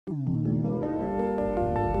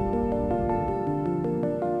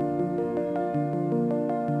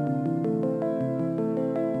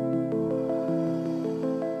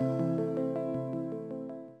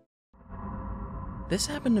This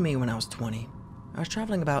happened to me when I was 20. I was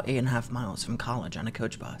traveling about 8.5 miles from college on a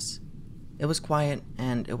coach bus. It was quiet,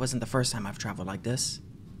 and it wasn't the first time I've traveled like this.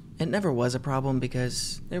 It never was a problem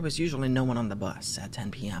because there was usually no one on the bus at 10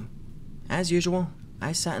 p.m. As usual,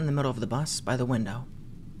 I sat in the middle of the bus by the window,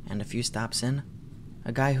 and a few stops in,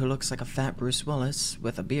 a guy who looks like a fat Bruce Willis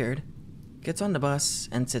with a beard gets on the bus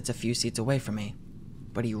and sits a few seats away from me,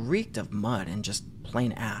 but he reeked of mud and just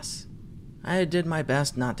plain ass. I did my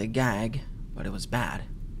best not to gag, but it was bad.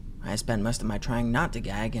 I spent most of my trying not to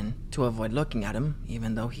gag and to avoid looking at him,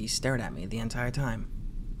 even though he stared at me the entire time.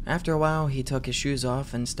 After a while, he took his shoes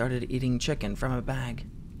off and started eating chicken from a bag,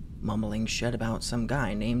 mumbling shit about some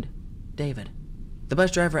guy named David. The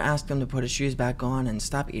bus driver asked him to put his shoes back on and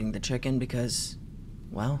stop eating the chicken because,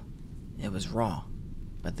 well, it was raw,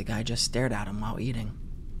 but the guy just stared at him while eating.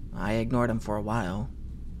 I ignored him for a while,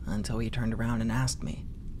 until he turned around and asked me,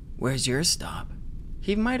 "Where's your stop?"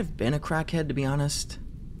 He might have been a crackhead, to be honest,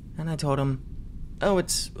 and I told him, "Oh,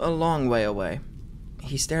 it's a long way away."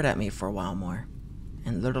 He stared at me for a while more,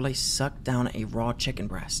 and literally sucked down a raw chicken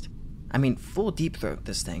breast. I mean, full deep throat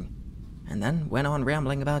this thing, and then went on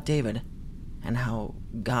rambling about David, and how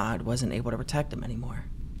God wasn't able to protect him anymore.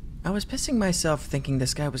 I was pissing myself thinking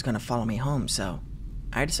this guy was going to follow me home, so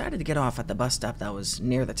I decided to get off at the bus stop that was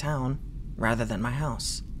near the town, rather than my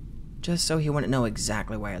house, just so he wouldn't know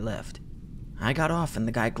exactly where I lived. I got off and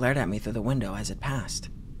the guy glared at me through the window as it passed,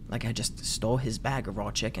 like I just stole his bag of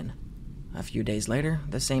raw chicken. A few days later,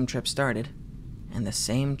 the same trip started, and the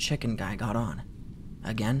same chicken guy got on,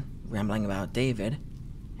 again rambling about David,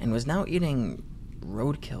 and was now eating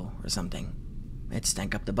roadkill or something. It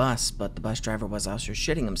stank up the bus, but the bus driver was also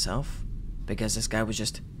shitting himself, because this guy was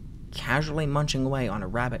just casually munching away on a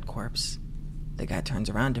rabbit corpse. The guy turns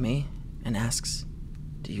around to me and asks,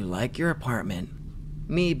 "Do you like your apartment?"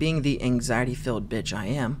 Me being the anxiety-filled bitch I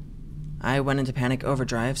am, I went into panic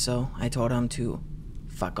overdrive, so I told him to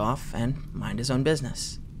fuck off and mind his own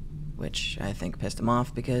business, which I think pissed him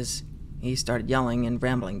off because he started yelling and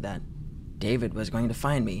rambling that David was going to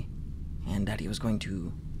find me and that he was going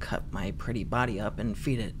to cut my pretty body up and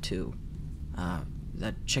feed it to,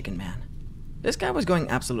 the chicken man. This guy was going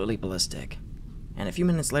absolutely ballistic, and a few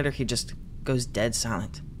minutes later he just goes dead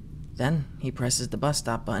silent. Then he presses the bus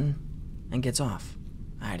stop button and gets off.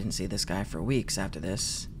 I didn't see this guy for weeks after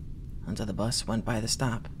this, until the bus went by the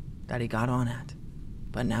stop that he got on at.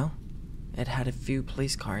 But now, it had a few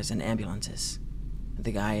police cars and ambulances.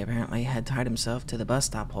 The guy apparently had tied himself to the bus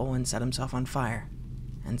stop pole and set himself on fire,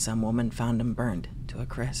 and some woman found him burned to a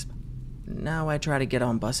crisp. Now I try to get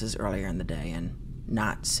on buses earlier in the day and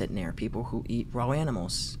not sit near people who eat raw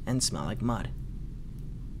animals and smell like mud.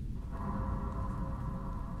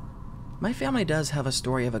 My family does have a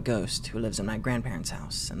story of a ghost who lives in my grandparents'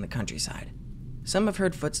 house in the countryside. Some have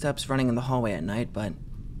heard footsteps running in the hallway at night, but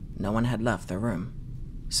no one had left their room.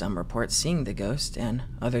 Some report seeing the ghost, and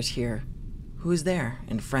others hear, "Who is there?"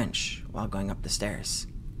 in French while going up the stairs.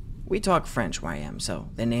 We talk French where I am, so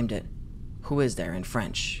they named it "Who is there?" in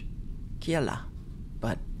French, "Qui est là?"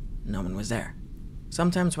 But no one was there.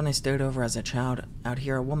 Sometimes when I stared over as a child, I'd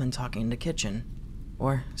hear a woman talking in the kitchen,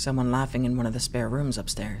 or someone laughing in one of the spare rooms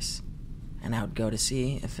upstairs, and I would go to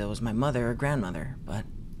see if it was my mother or grandmother, but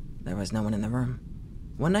there was no one in the room.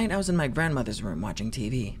 One night I was in my grandmother's room watching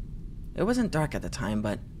TV. It wasn't dark at the time,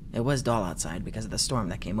 but it was dull outside because of the storm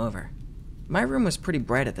that came over. My room was pretty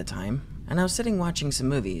bright at the time, and I was sitting watching some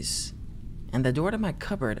movies, and the door to my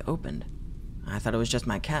cupboard opened. I thought it was just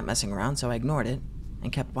my cat messing around, so I ignored it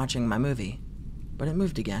and kept watching my movie, but it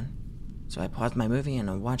moved again. So I paused my movie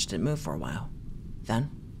and watched it move for a while. Then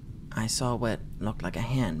I saw what looked like a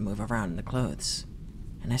hand move around in the clothes,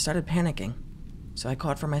 and I started panicking. So I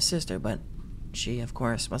called for my sister, but she, of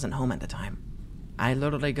course, wasn't home at the time. I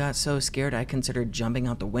literally got so scared I considered jumping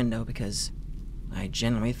out the window because I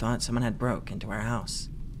genuinely thought someone had broke into our house.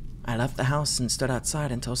 I left the house and stood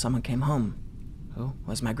outside until someone came home, who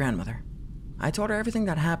was my grandmother. I told her everything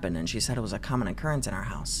that happened, and she said it was a common occurrence in our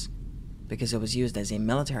house because it was used as a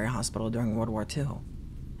military hospital during World War II,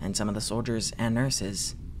 and some of the soldiers and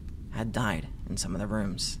nurses had died in some of the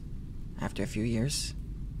rooms. After a few years,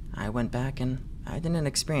 I went back and I didn't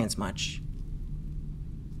experience much.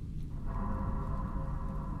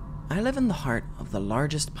 I live in the heart of the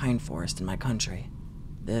largest pine forest in my country.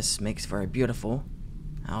 This makes for a beautiful,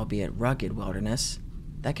 albeit rugged wilderness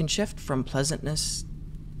that can shift from pleasantness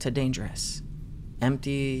to dangerous,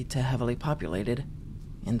 empty to heavily populated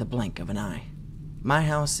in the blink of an eye. My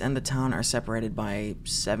house and the town are separated by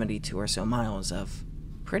 72 or so miles of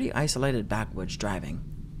pretty isolated backwoods driving.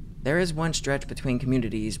 There is one stretch between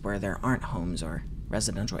communities where there aren't homes or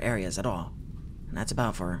residential areas at all, and that's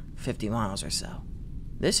about for 50 miles or so.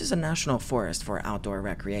 This is a national forest for outdoor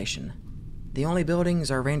recreation. The only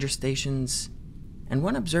buildings are ranger stations and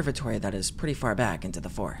one observatory that is pretty far back into the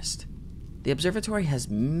forest. The observatory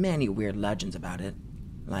has many weird legends about it,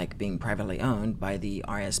 like being privately owned by the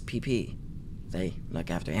RSPP. They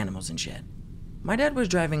look after animals and shit. My dad was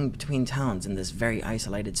driving between towns in this very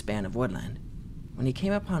isolated span of woodland when he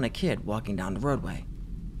came upon a kid walking down the roadway.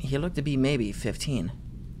 He looked to be maybe 15.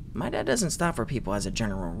 My dad doesn't stop for people as a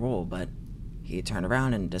general rule, but he turned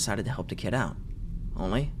around and decided to help the kid out.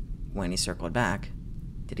 Only, when he circled back,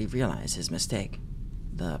 did he realize his mistake.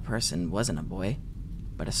 The person wasn't a boy,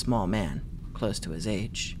 but a small man, close to his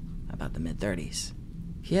age, about the mid-30s.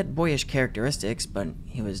 He had boyish characteristics, but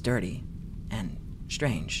he was dirty and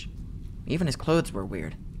strange. Even his clothes were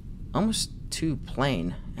weird, almost too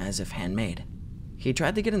plain, as if handmade. He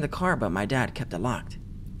tried to get in the car, but my dad kept it locked.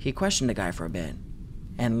 He questioned the guy for a bit,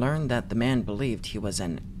 and learned that the man believed he was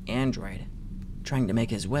an android, trying to make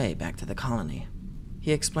his way back to the colony.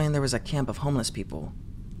 He explained there was a camp of homeless people,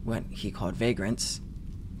 what he called vagrants,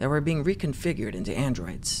 that were being reconfigured into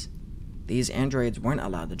androids. These androids weren't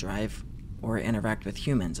allowed to drive or interact with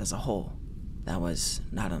humans as a whole. That was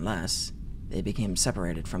not unless they became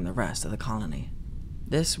separated from the rest of the colony.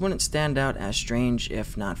 This wouldn't stand out as strange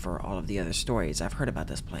if not for all of the other stories I've heard about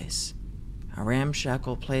this place. A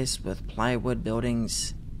ramshackle place with plywood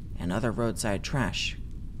buildings and other roadside trash,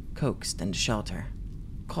 coaxed into shelter.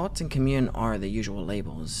 Cult and commune are the usual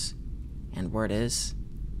labels, and word is,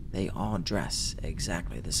 they all dress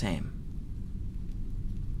exactly the same.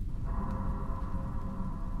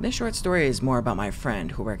 This short story is more about my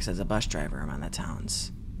friend who works as a bus driver around the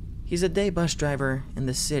towns. He's a day bus driver in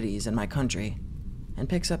the cities in my country, and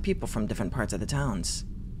picks up people from different parts of the towns.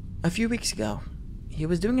 A few weeks ago, he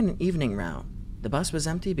was doing an evening route. The bus was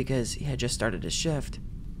empty because he had just started his shift,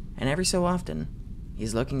 and every so often,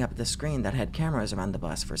 he's looking up at the screen that had cameras around the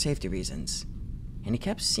bus for safety reasons, and he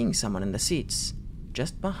kept seeing someone in the seats,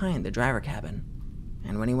 just behind the driver cabin.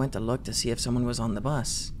 And when he went to look to see if someone was on the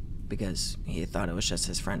bus, because he thought it was just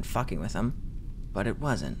his friend fucking with him, but it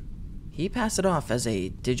wasn't. He passed it off as a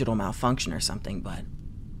digital malfunction or something, but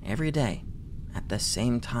every day, at the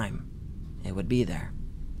same time, it would be there.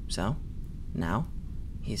 So, now,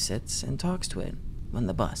 he sits and talks to it when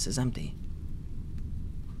the bus is empty.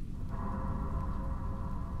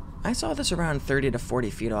 I saw this around 30 to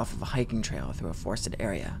 40 feet off of a hiking trail through a forested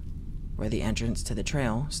area, where the entrance to the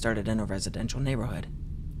trail started in a residential neighborhood.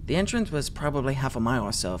 The entrance was probably half a mile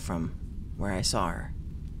or so from where I saw her.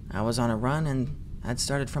 I was on a run and had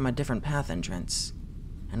started from a different path entrance,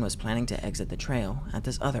 and was planning to exit the trail at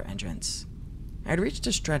this other entrance. I had reached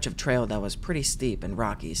a stretch of trail that was pretty steep and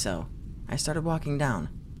rocky, so I started walking down,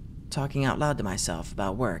 talking out loud to myself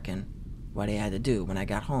about work and what I had to do when I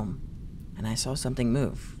got home, and I saw something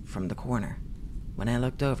move from the corner. When I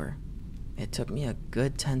looked over, it took me a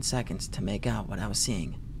good 10 seconds to make out what I was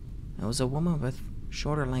seeing. It was a woman with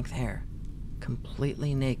shorter length hair,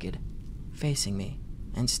 completely naked, facing me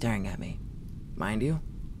and staring at me. Mind you,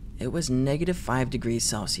 it was -5 degrees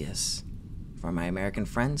Celsius. For my American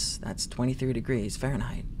friends, that's 23 degrees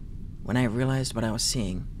Fahrenheit. When I realized what I was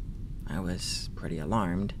seeing, I was pretty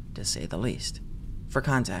alarmed, to say the least. For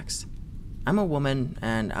context, I'm a woman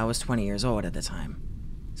and I was 20 years old at the time,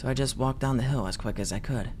 so I just walked down the hill as quick as I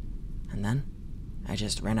could, and then I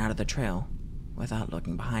just ran out of the trail without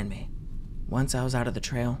looking behind me. Once I was out of the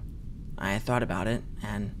trail, I thought about it,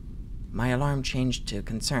 and my alarm changed to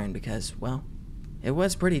concern because, well, it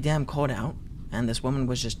was pretty damn cold out, and this woman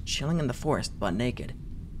was just chilling in the forest butt naked,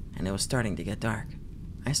 and it was starting to get dark.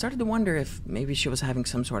 I started to wonder if maybe she was having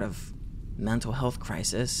some sort of mental health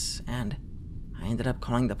crisis, and I ended up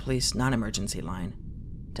calling the police non-emergency line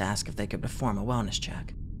to ask if they could perform a wellness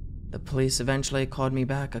check. The police eventually called me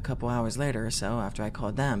back a couple hours later or so after I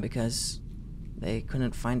called them because they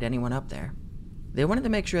couldn't find anyone up there. They wanted to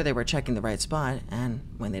make sure they were checking the right spot, and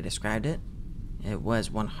when they described it, it was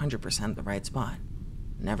 100% the right spot.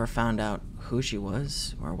 Never found out who she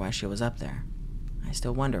was or why she was up there. I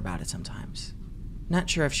still wonder about it sometimes. Not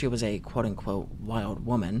sure if she was a quote-unquote wild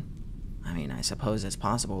woman. I mean, I suppose it's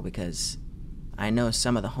possible because I know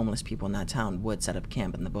some of the homeless people in that town would set up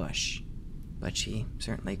camp in the bush. But she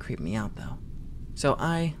certainly creeped me out, though. So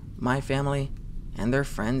I, my family, and their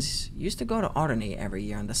friends used to go to Alderney every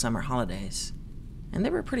year in the summer holidays, and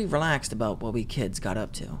they were pretty relaxed about what we kids got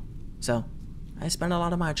up to. So I spent a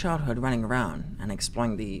lot of my childhood running around and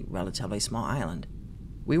exploring the relatively small island.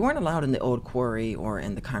 We weren't allowed in the old quarry or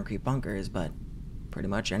in the concrete bunkers, but pretty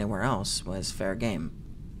much anywhere else was fair game,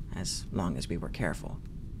 as long as we were careful.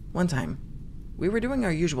 One time, we were doing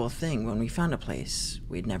our usual thing when we found a place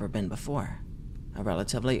we'd never been before. A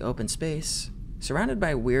relatively open space, surrounded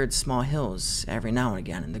by weird small hills every now and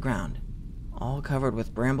again in the ground, all covered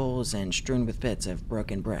with brambles and strewn with bits of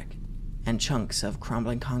broken brick and chunks of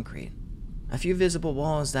crumbling concrete. A few visible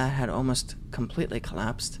walls that had almost completely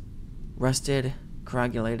collapsed, rusted,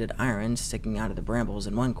 coagulated iron sticking out of the brambles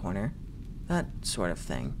in one corner, that sort of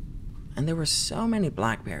thing. And there were so many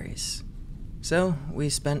blackberries. So we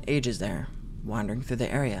spent ages there, wandering through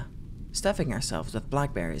the area, stuffing ourselves with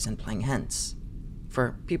blackberries and playing hence.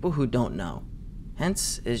 For people who don't know,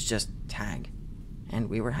 hence is just tag, and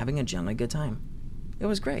we were having a generally good time. It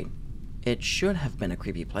was great. It should have been a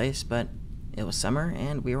creepy place, but it was summer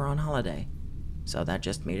and we were on holiday, so that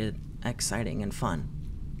just made it exciting and fun.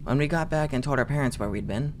 When we got back and told our parents where we'd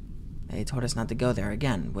been, they told us not to go there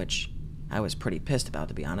again, which I was pretty pissed about,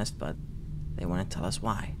 to be honest, but they wouldn't tell us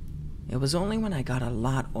why. It was only when I got a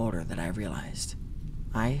lot older that I realized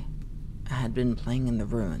I had been playing in the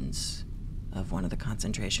ruins of one of the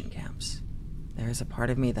concentration camps. There is a part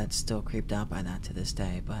of me that's still creeped out by that to this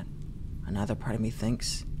day, but another part of me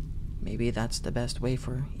thinks maybe that's the best way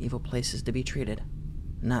for evil places to be treated.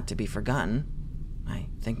 Not to be forgotten. I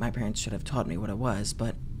think my parents should have taught me what it was,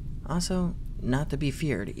 but also not to be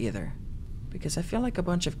feared either, because I feel like a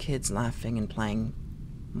bunch of kids laughing and playing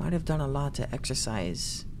might have done a lot to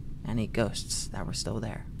exorcise any ghosts that were still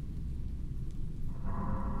there.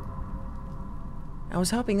 I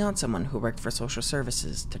was helping out someone who worked for social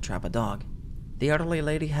services to trap a dog. The elderly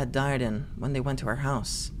lady had died, and when they went to her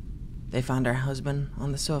house, they found her husband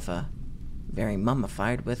on the sofa, very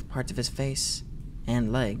mummified with parts of his face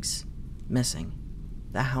and legs missing.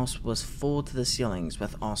 The house was full to the ceilings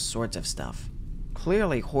with all sorts of stuff.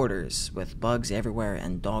 Clearly hoarders with bugs everywhere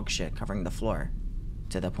and dog shit covering the floor,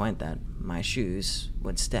 to the point that my shoes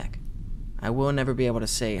would stick. I will never be able to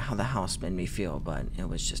say how the house made me feel, but it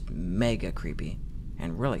was just mega creepy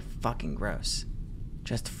and really fucking gross.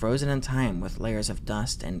 Just frozen in time with layers of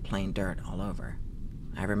dust and plain dirt all over.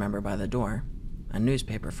 I remember by the door, a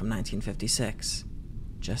newspaper from 1956,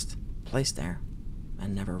 just placed there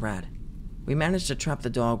and never read. We managed to trap the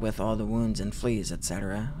dog with all the wounds and fleas,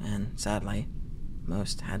 etc., and sadly,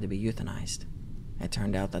 most had to be euthanized. It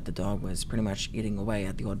turned out that the dog was pretty much eating away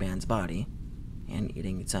at the old man's body and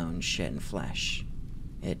eating its own shit and flesh.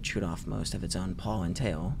 It chewed off most of its own paw and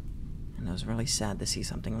tail, and it was really sad to see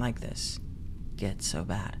something like this get so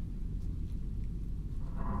bad.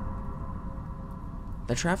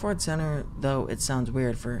 The Trafford Center, though it sounds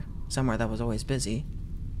weird for somewhere that was always busy,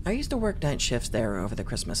 I used to work night shifts there over the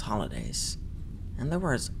Christmas holidays, and there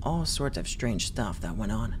was all sorts of strange stuff that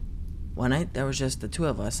went on. One night, there was just the two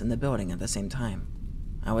of us in the building at the same time.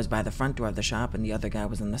 I was by the front door of the shop and the other guy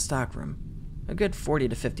was in the stockroom, a good 40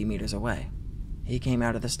 to 50 meters away. He came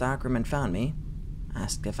out of the stockroom and found me,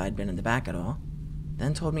 asked if I'd been in the back at all,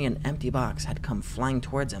 then told me an empty box had come flying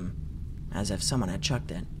towards him, as if someone had chucked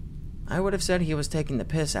it. I would have said he was taking the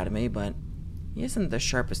piss out of me, but he isn't the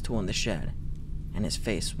sharpest tool in the shed, and his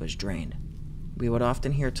face was drained. We would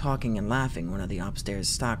often hear talking and laughing in one of the upstairs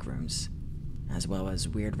stockrooms, as well as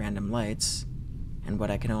weird random lights, and what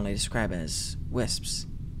I can only describe as wisps,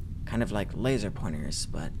 kind of like laser pointers,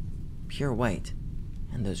 but pure white,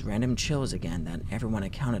 and those random chills again that everyone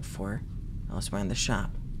accounted for elsewhere in the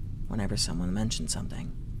shop whenever someone mentioned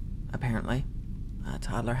something. Apparently, a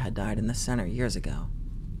toddler had died in the center years ago,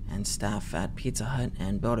 and staff at Pizza Hut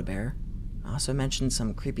and Build-A-Bear also mentioned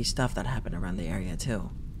some creepy stuff that happened around the area too,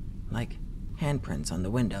 like handprints on the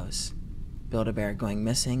windows, Build-A-Bear going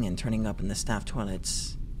missing and turning up in the staff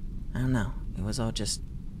toilets. I don't know, it was all just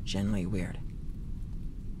generally weird.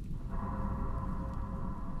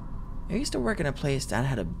 I used to work in a place that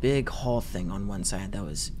had a big hall thing on one side that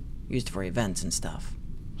was used for events and stuff,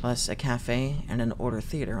 plus a cafe and an older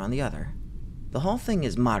theater on the other. The hall thing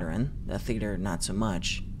is modern, the theater not so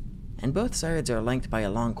much, and both sides are linked by a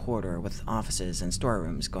long corridor with offices and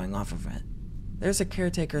storerooms going off of it. There's a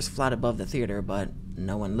caretaker's flat above the theater, but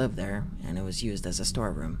no one lived there, and it was used as a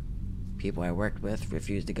storeroom. People I worked with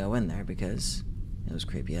refused to go in there because it was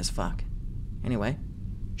creepy as fuck. Anyway,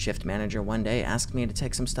 shift manager one day asked me to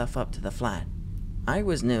take some stuff up to the flat. I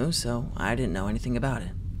was new, so I didn't know anything about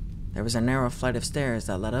it. There was a narrow flight of stairs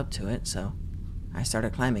that led up to it, so I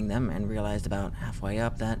started climbing them and realized about halfway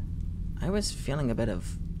up that I was feeling a bit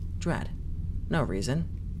of dread. No reason.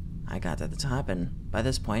 I got to the top, and by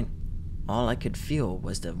this point, all I could feel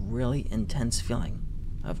was the really intense feeling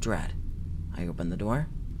of dread. I opened the door,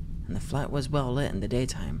 and the flat was well lit in the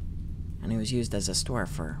daytime, and it was used as a store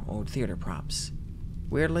for old theater props.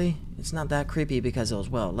 Weirdly, it's not that creepy because it was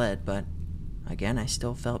well lit, but again, I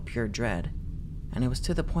still felt pure dread, and it was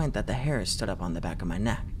to the point that the hairs stood up on the back of my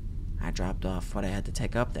neck. I dropped off what I had to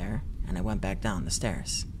take up there, and I went back down the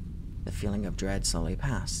stairs. The feeling of dread slowly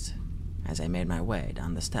passed as I made my way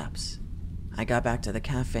down the steps. I got back to the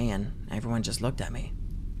cafe and everyone just looked at me.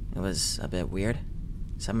 It was a bit weird.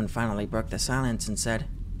 Someone finally broke the silence and said,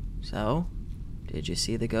 "So, did you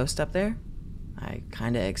see the ghost up there?" I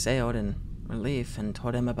kinda exhaled in relief and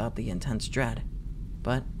told him about the intense dread,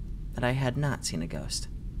 but that I had not seen a ghost.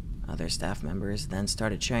 Other staff members then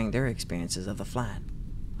started sharing their experiences of the flat.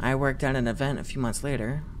 I worked at an event a few months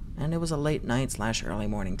later, and it was a late night/early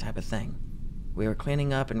morning type of thing. We were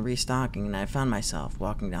cleaning up and restocking, and I found myself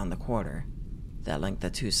walking down the corridor that linked the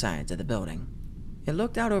two sides of the building. It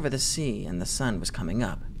looked out over the sea, and the sun was coming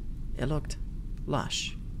up. It looked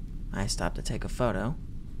lush. I stopped to take a photo,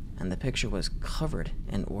 and the picture was covered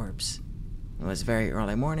in orbs. It was very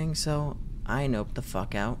early morning, so I noped the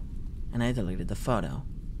fuck out, and I deleted the photo.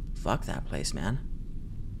 Fuck that place, man.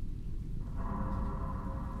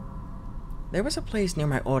 There was a place near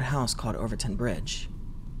my old house called Overton Bridge.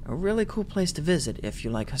 A really cool place to visit if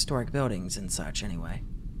you like historic buildings and such anyway.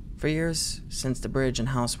 For years, since the bridge and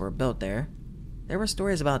house were built there were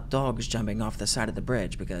stories about dogs jumping off the side of the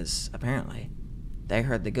bridge because, apparently, they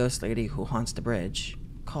heard the ghost lady who haunts the bridge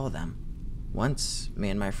call them. Once, me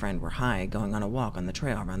and my friend were high going on a walk on the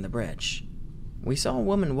trail around the bridge. We saw a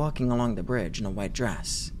woman walking along the bridge in a white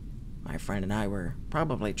dress. My friend and I were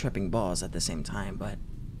probably tripping balls at the same time, but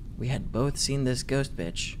we had both seen this ghost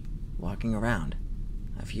bitch walking around.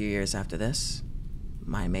 A few years after this,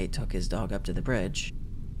 my mate took his dog up to the bridge,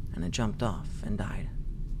 and it jumped off and died.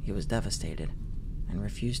 He was devastated and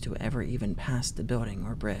refused to ever even pass the building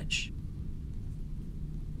or bridge.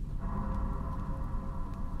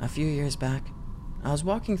 A few years back, I was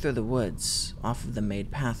walking through the woods off of the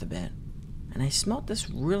made path a bit, and I smelled this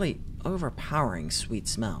really overpowering sweet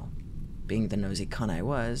smell. Being the nosy cunt I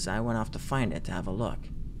was, I went off to find it to have a look,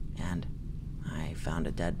 and I found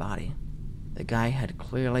a dead body. The guy had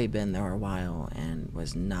clearly been there a while and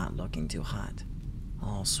was not looking too hot,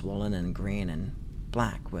 all swollen and green and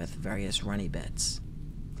black with various runny bits.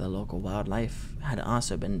 The local wildlife had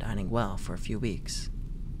also been dining well for a few weeks.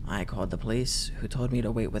 I called the police, who told me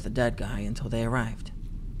to wait with the dead guy until they arrived.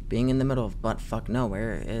 Being in the middle of butt-fuck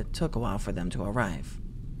nowhere, it took a while for them to arrive,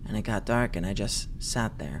 and it got dark and I just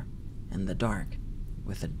sat there, in the dark,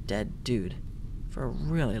 with a dead dude, for a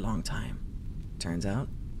really long time. Turns out,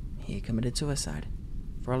 he committed suicide.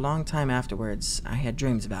 For a long time afterwards, I had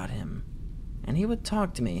dreams about him, and he would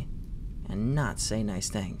talk to me and not say nice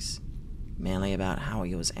things, mainly about how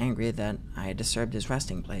he was angry that I had disturbed his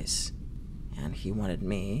resting place, and he wanted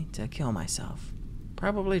me to kill myself.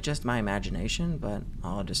 Probably just my imagination, but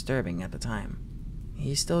all disturbing at the time.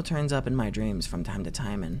 He still turns up in my dreams from time to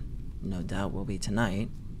time, and no doubt will be tonight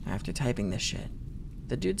after typing this shit.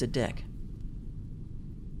 The dude's a dick.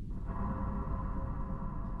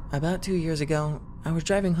 About 2 years ago, I was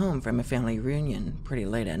driving home from a family reunion pretty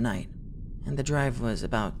late at night, and the drive was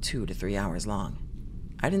about 2 to 3 hours long.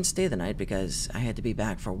 I didn't stay the night because I had to be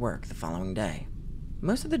back for work the following day.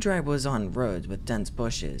 Most of the drive was on roads with dense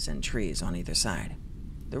bushes and trees on either side.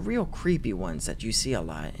 The real creepy ones that you see a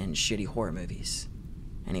lot in shitty horror movies.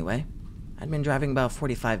 Anyway, I'd been driving about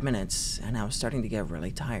 45 minutes, and I was starting to get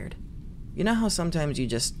really tired. You know how sometimes you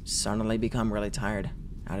just suddenly become really tired,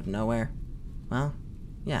 out of nowhere? Well,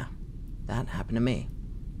 yeah, that happened to me.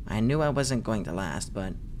 I knew I wasn't going to last,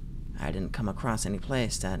 but I didn't come across any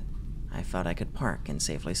place that I felt I could park and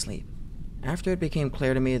safely sleep. After it became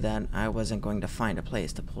clear to me that I wasn't going to find a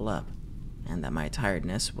place to pull up, and that my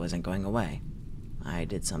tiredness wasn't going away, I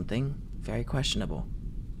did something very questionable.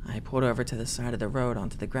 I pulled over to the side of the road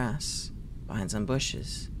onto the grass, behind some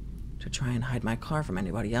bushes, to try and hide my car from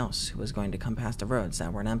anybody else who was going to come past the roads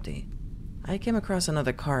that weren't empty. I came across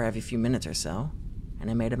another car every few minutes or so, and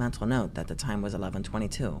I made a mental note that the time was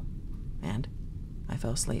 11:22, and I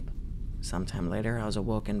fell asleep. Sometime later, I was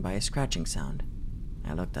awoken by a scratching sound.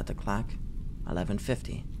 I looked at the clock,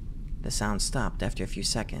 11:50. The sound stopped after a few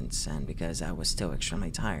seconds, and because I was still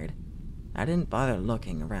extremely tired, I didn't bother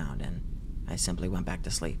looking around, and I simply went back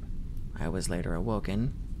to sleep. I was later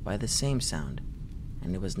awoken by the same sound,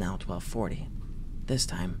 and it was now 12:40. This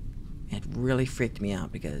time, it really freaked me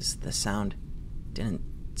out because the sound didn't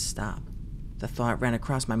stop. The thought ran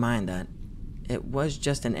across my mind that it was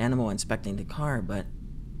just an animal inspecting the car, but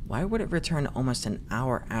why would it return almost an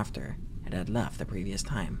hour after it had left the previous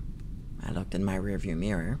time? I looked in my rearview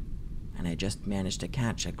mirror, and I just managed to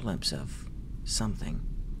catch a glimpse of something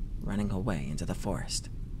running away into the forest.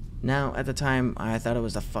 Now, at the time, I thought it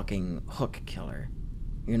was the fucking hook killer.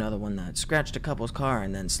 You know, the one that scratched a couple's car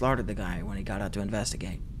and then slaughtered the guy when he got out to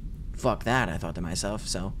investigate. Fuck that, I thought to myself,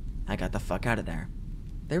 so I got the fuck out of there.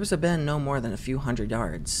 There was a bend no more than a few hundred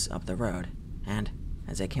yards up the road, and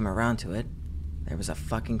As I came around to it, there was a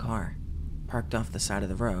fucking car, parked off the side of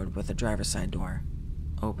the road with the driver's side door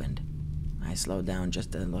opened. I slowed down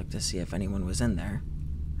just to look to see if anyone was in there,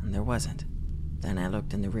 and there wasn't. Then I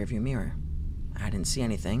looked in the rearview mirror. I didn't see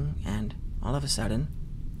anything, and all of a sudden,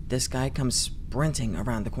 this guy comes sprinting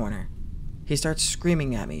around the corner. He starts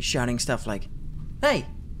screaming at me, shouting stuff like, "Hey!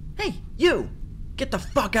 Hey, you! Get the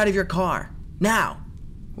fuck out of your car! Now!"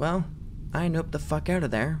 Well, I noped the fuck out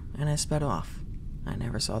of there, and I sped off. I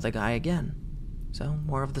never saw the guy again. So,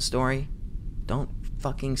 more of the story, don't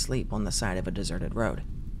fucking sleep on the side of a deserted road.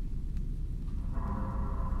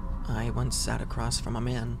 I once sat across from a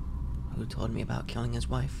man who told me about killing his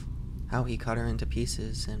wife, how he cut her into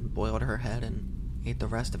pieces and boiled her head and ate the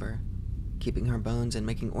rest of her, keeping her bones and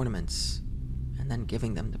making ornaments, and then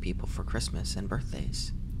giving them to people for Christmas and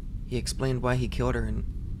birthdays. He explained why he killed her and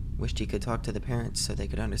wished he could talk to the parents so they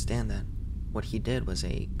could understand that what he did was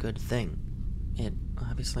a good thing. It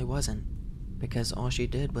obviously wasn't, because all she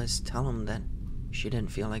did was tell him that she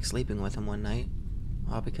didn't feel like sleeping with him one night,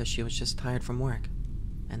 all because she was just tired from work.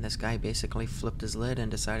 And this guy basically flipped his lid and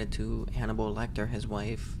decided to Hannibal Lecter his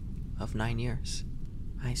wife of 9 years.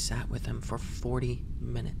 I sat with him for 40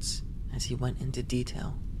 minutes as he went into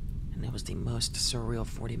detail, and it was the most surreal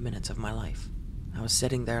 40 minutes of my life. I was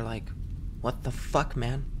sitting there like, what the fuck,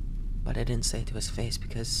 man? But I didn't say it to his face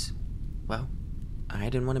because, well, I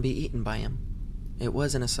didn't want to be eaten by him. It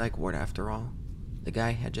wasn't a psych ward after all. The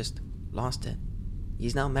guy had just lost it.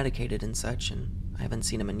 He's now medicated and such, and I haven't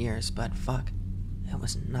seen him in years, but fuck, it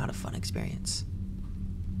was not a fun experience.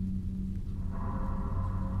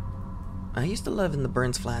 I used to live in the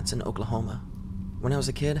Burns Flats in Oklahoma. When I was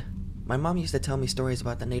a kid, my mom used to tell me stories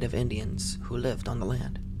about the native Indians who lived on the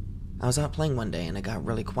land. I was out playing one day and it got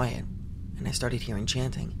really quiet, and I started hearing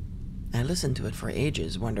chanting. I listened to it for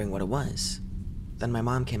ages, wondering what it was. Then my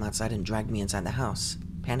mom came outside and dragged me inside the house,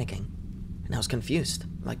 panicking. And I was confused,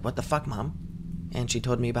 like, what the fuck, Mom? And she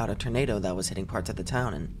told me about a tornado that was hitting parts of the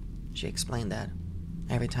town, and she explained that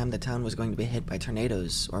every time the town was going to be hit by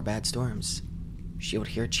tornadoes or bad storms, she would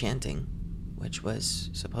hear chanting, which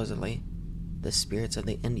was, supposedly, the spirits of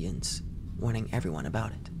the Indians warning everyone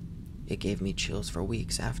about it. It gave me chills for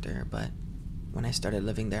weeks after, but when I started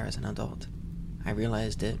living there as an adult, I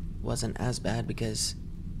realized it wasn't as bad because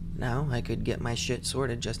now I could get my shit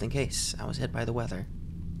sorted just in case I was hit by the weather.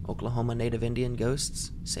 Oklahoma Native Indian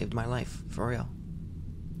ghosts saved my life, for real.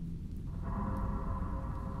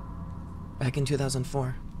 Back in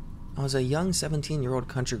 2004, I was a young 17-year-old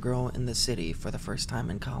country girl in the city for the first time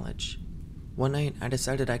in college. One night, I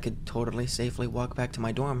decided I could totally safely walk back to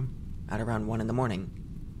my dorm at around 1 in the morning,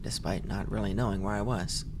 despite not really knowing where I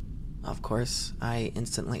was. Of course, I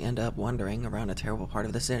instantly end up wandering around a terrible part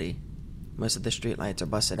of the city. Most of the streetlights are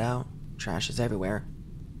busted out, trash is everywhere,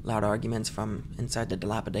 loud arguments from inside the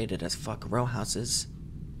dilapidated as fuck row houses.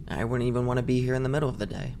 I wouldn't even want to be here in the middle of the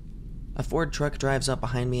day. A Ford truck drives up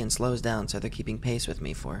behind me and slows down so they're keeping pace with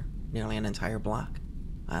me for nearly an entire block.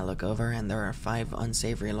 I look over and there are 5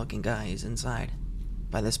 unsavory looking guys inside.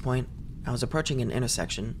 By this point, I was approaching an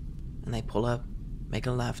intersection, and they pull up, make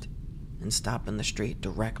a left, and stop in the street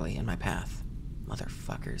directly in my path.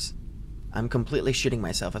 Motherfuckers. I'm completely shitting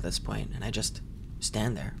myself at this point, and I just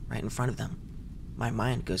stand there, right in front of them. My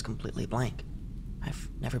mind goes completely blank. I've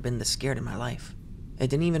never been this scared in my life. It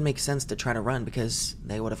didn't even make sense to try to run because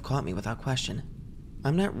they would have caught me without question.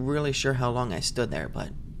 I'm not really sure how long I stood there,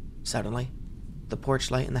 but suddenly, the porch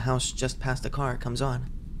light in the house just past the car comes on.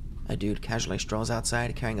 A dude casually strolls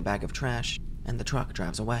outside carrying a bag of trash, and the truck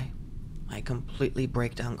drives away. I completely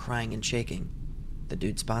break down crying and shaking. The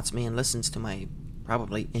dude spots me and listens to my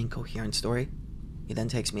probably incoherent story. He then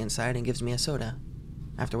takes me inside and gives me a soda.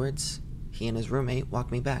 Afterwards, he and his roommate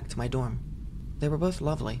walk me back to my dorm. They were both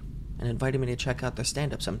lovely and invited me to check out their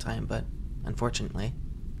stand-up sometime, but unfortunately,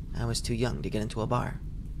 I was too young to get into a bar.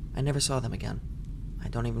 I never saw them again. I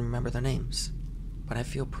don't even remember their names, but I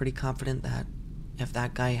feel pretty confident that if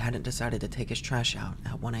that guy hadn't decided to take his trash out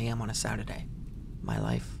at 1 a.m. on a Saturday, my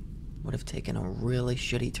life would have taken a really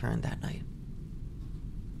shitty turn that night.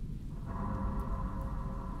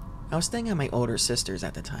 I was staying at my older sister's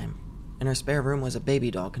at the time. In her spare room was a baby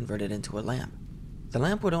doll converted into a lamp. The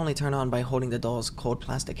lamp would only turn on by holding the doll's cold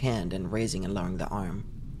plastic hand and raising and lowering the arm.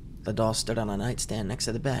 The doll stood on a nightstand next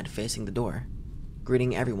to the bed facing the door,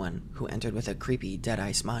 greeting everyone who entered with a creepy,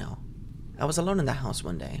 dead-eye smile. I was alone in the house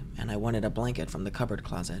one day, and I wanted a blanket from the cupboard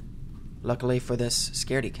closet. Luckily for this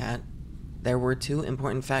scaredy cat, there were 2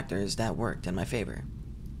 important factors that worked in my favor.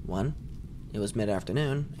 1, it was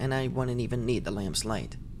mid-afternoon, and I wouldn't even need the lamp's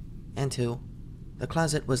light. And 2, the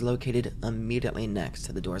closet was located immediately next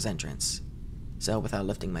to the door's entrance. So without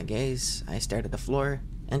lifting my gaze, I stared at the floor,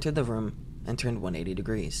 entered the room, and turned 180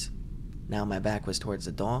 degrees. Now my back was towards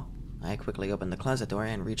the door. I quickly opened the closet door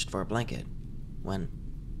and reached for a blanket, when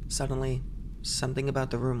suddenly something about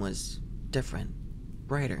the room was different,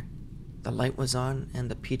 brighter. The light was on, and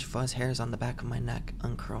the peach fuzz hairs on the back of my neck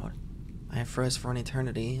uncurled. I froze for an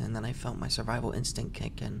eternity, and then I felt my survival instinct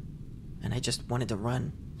kick in, and I just wanted to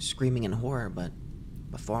run, screaming in horror, but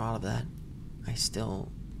before all of that, I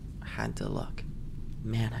still had to look.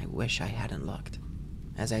 Man, I wish I hadn't looked.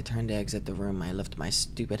 As I turned to exit the room, I lifted my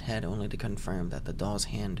stupid head only to confirm that the doll's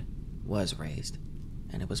hand was raised,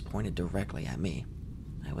 and it was pointed directly at me.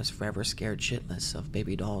 I was forever scared shitless of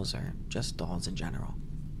baby dolls or just dolls in general.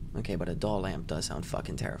 Okay, but a doll lamp does sound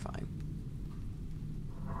fucking terrifying.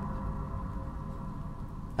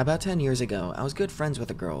 About 10 years ago, I was good friends with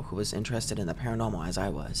a girl who was interested in the paranormal as I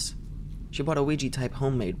was. She bought a Ouija-type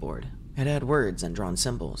homemade board. It had words and drawn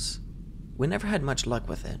symbols. We never had much luck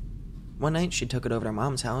with it. One night, she took it over to her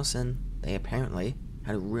mom's house, and they apparently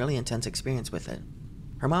had a really intense experience with it.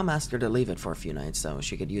 Her mom asked her to leave it for a few nights so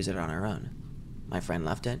she could use it on her own. My friend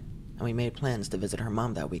left it, and we made plans to visit her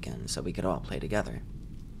mom that weekend so we could all play together.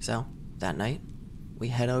 So, that night, we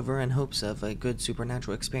head over in hopes of a good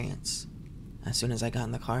supernatural experience. As soon as I got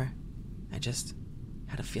in the car, I just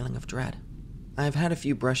had a feeling of dread. I've had a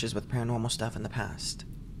few brushes with paranormal stuff in the past,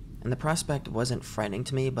 and the prospect wasn't frightening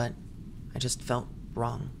to me, but I just felt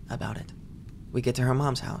wrong about it. We get to her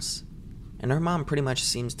mom's house, and her mom pretty much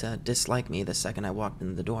seems to dislike me the second I walked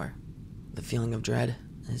in the door. The feeling of dread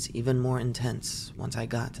is even more intense once I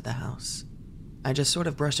got to the house. I just sort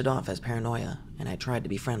of brushed it off as paranoia, and I tried to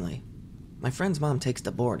be friendly. My friend's mom takes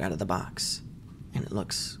the board out of the box, and it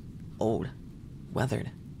looks old,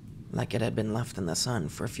 weathered, like it had been left in the sun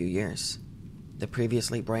for a few years. The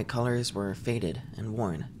previously bright colors were faded and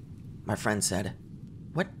worn. My friend said,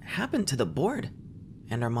 "What happened to the board?"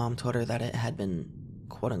 And her mom told her that it had been,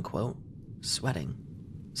 quote-unquote, sweating.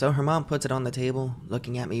 So her mom puts it on the table,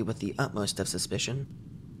 looking at me with the utmost of suspicion.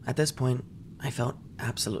 At this point, I felt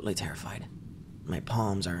absolutely terrified. My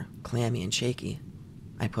palms are clammy and shaky.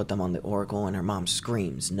 I put them on the oracle and her mom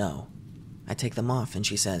screams no. I take them off and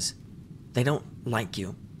she says, "They don't like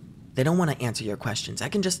you. They don't want to answer your questions. I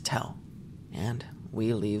can just tell." And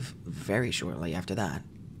we leave very shortly after that,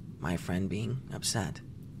 my friend being upset.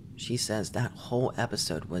 She says that whole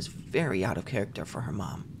episode was very out of character for her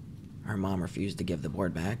mom. Her mom refused to give the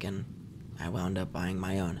board back, and I wound up buying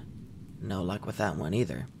my own. No luck with that one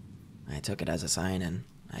either. I took it as a sign, and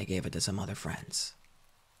I gave it to some other friends.